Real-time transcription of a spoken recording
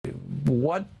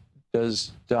what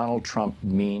does Donald Trump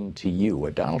mean to you?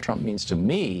 What Donald Trump means to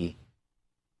me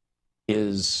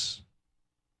is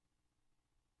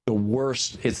the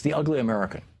worst. It's the ugly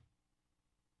American.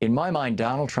 In my mind,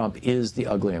 Donald Trump is the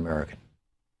ugly American.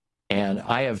 And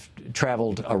I have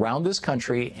traveled around this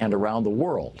country and around the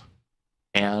world.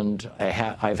 And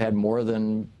I've had more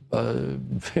than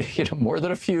more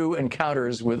than a few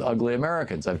encounters with ugly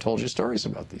Americans. I've told you stories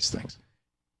about these things,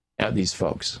 these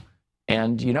folks,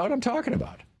 and you know what I'm talking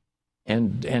about.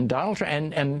 And Donald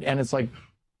Trump, and it's like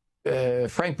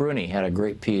Frank Bruni had a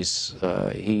great piece.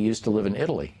 He used to live in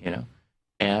Italy, you know,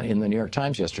 and in the New York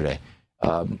Times yesterday,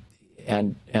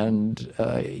 and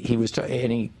he was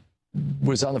and he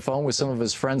was on the phone with some of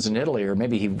his friends in Italy, or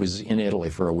maybe he was in Italy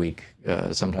for a week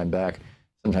sometime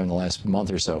in the last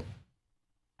month or so.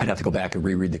 I'd have to go back and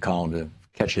reread the column to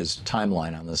catch his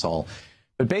timeline on this all.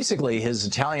 But basically, his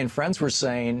Italian friends were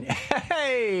saying,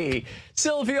 hey,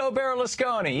 Silvio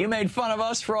Berlusconi, you made fun of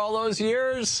us for all those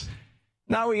years.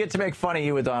 Now we get to make fun of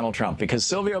you with Donald Trump, because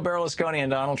Silvio Berlusconi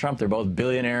and Donald Trump, they're both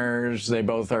billionaires. They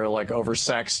both are like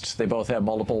oversexed. They both have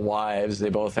multiple wives. They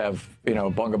both have, you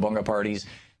know, bunga bunga parties.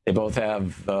 They both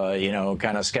have, you know,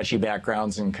 kind of sketchy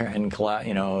backgrounds and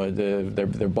you know,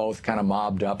 they're both kind of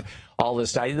mobbed up. All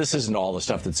this, this isn't all the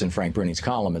stuff that's in Frank Bruni's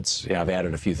column. It's, yeah, I've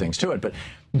added a few things to it, but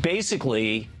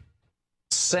basically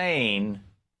saying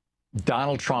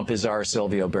Donald Trump is our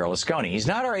Silvio Berlusconi. He's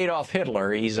not our Adolf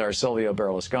Hitler. He's our Silvio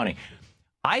Berlusconi.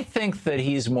 I think that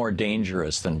he's more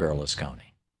dangerous than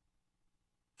Berlusconi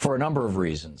for a number of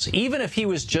reasons. Even if he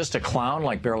was just a clown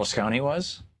like Berlusconi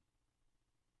was,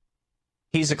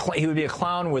 he would be a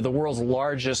clown with the world's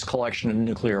largest collection of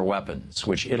nuclear weapons,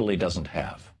 which Italy doesn't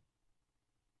have.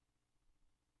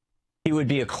 He would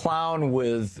be a clown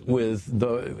with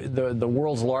the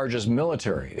world's largest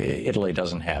military, Italy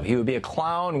doesn't have. He would be a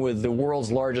clown with the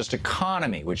world's largest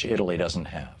economy, which Italy doesn't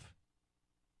have.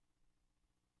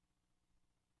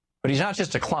 But he's not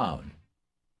just a clown.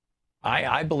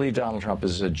 I believe Donald Trump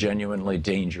is a genuinely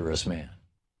dangerous man.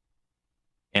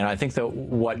 And I think that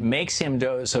what makes him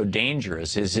so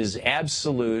dangerous is his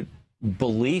absolute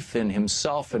belief in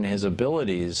himself and his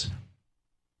abilities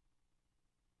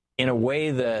in a way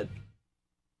that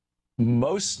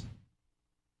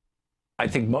I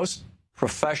think most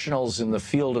professionals in the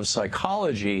field of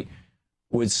psychology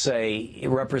would say it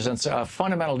represents a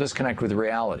fundamental disconnect with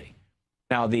reality.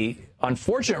 Now, the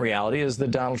unfortunate reality is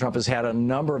that Donald Trump has had a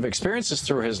number of experiences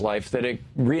through his life that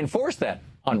reinforce that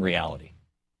unreality.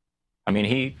 I mean,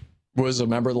 he was a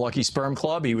member of the Lucky Sperm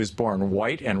Club. He was born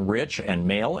white and rich and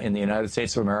male in the United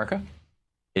States of America.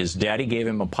 His daddy gave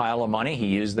him a pile of money. He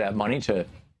used that money to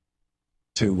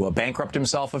bankrupt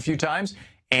himself a few times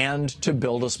and to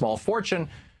build a small fortune.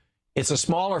 It's a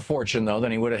smaller fortune, though,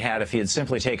 than he would have had if he had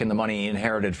simply taken the money he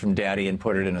inherited from daddy and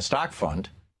put it in a stock fund.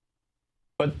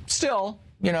 But still,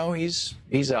 you know, he's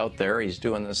out there. He's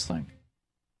doing this thing.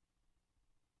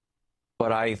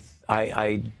 But I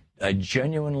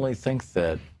genuinely think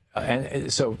that,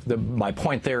 and so my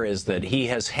point there is that he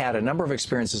has had a number of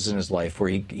experiences in his life where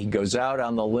he goes out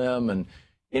on the limb and,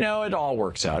 you know, it all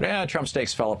works out. Yeah, Trump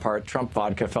steaks fell apart. Trump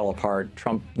vodka fell apart.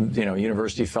 Trump, you know,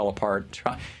 university fell apart.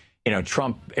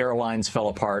 Trump airlines fell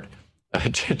apart.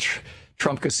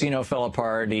 Trump casino fell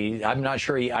apart. I'm not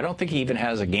sure. I don't think he even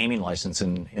has a gaming license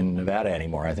in Nevada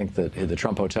anymore. I think that the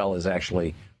Trump Hotel is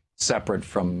actually separate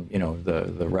from, you know,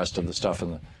 the rest of the stuff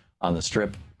on the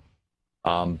Strip.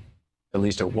 At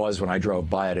least it was when I drove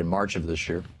by it in March of this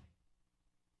year.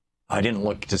 I didn't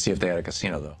look to see if they had a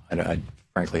casino, though.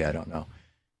 Frankly, I don't know.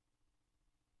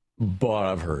 But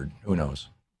I've heard. Who knows?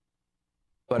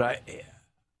 But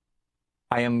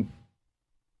I am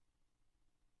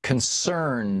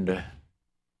concerned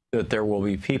that there will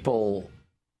be people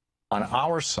on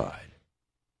our side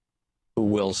who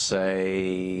will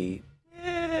say,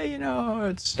 yeah, you know,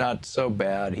 it's not so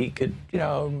bad. He could, you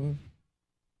know,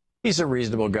 he's a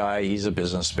reasonable guy. He's a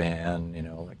businessman, you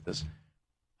know, like this.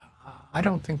 I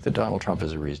don't think that Donald Trump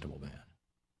is a reasonable man.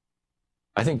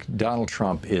 I think Donald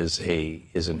Trump is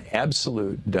an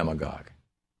absolute demagogue.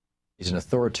 He's an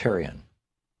authoritarian.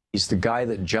 He's the guy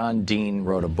that John Dean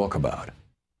wrote a book about,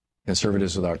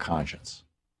 Conservatives Without Conscience.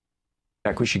 In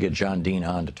fact, we should get John Dean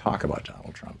on to talk about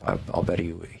Donald Trump. I'll bet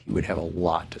he would have a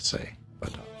lot to say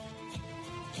about Donald Trump.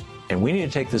 And we need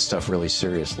to take this stuff really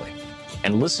seriously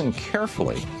and listen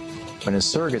carefully when his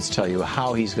surrogates tell you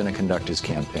how he's going to conduct his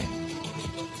campaign.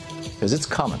 Because it's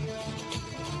coming.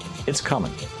 It's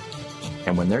coming.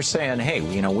 And when they're saying, hey,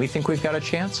 you know, we think we've got a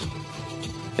chance,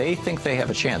 they think they have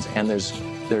a chance. And there's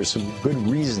some good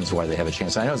reasons why they have a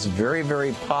chance. I know it's very,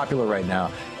 very popular right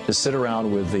now to sit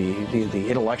around with the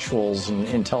intellectuals and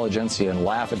intelligentsia and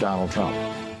laugh at Donald Trump.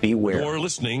 Beware. You're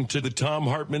listening to the Thom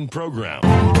Hartmann Program.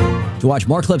 To watch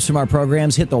more clips from our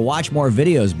programs, hit the Watch More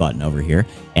Videos button over here.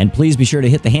 And please be sure to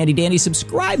hit the handy-dandy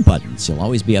subscribe button so you'll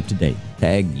always be up to date.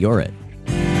 Tag, you're it.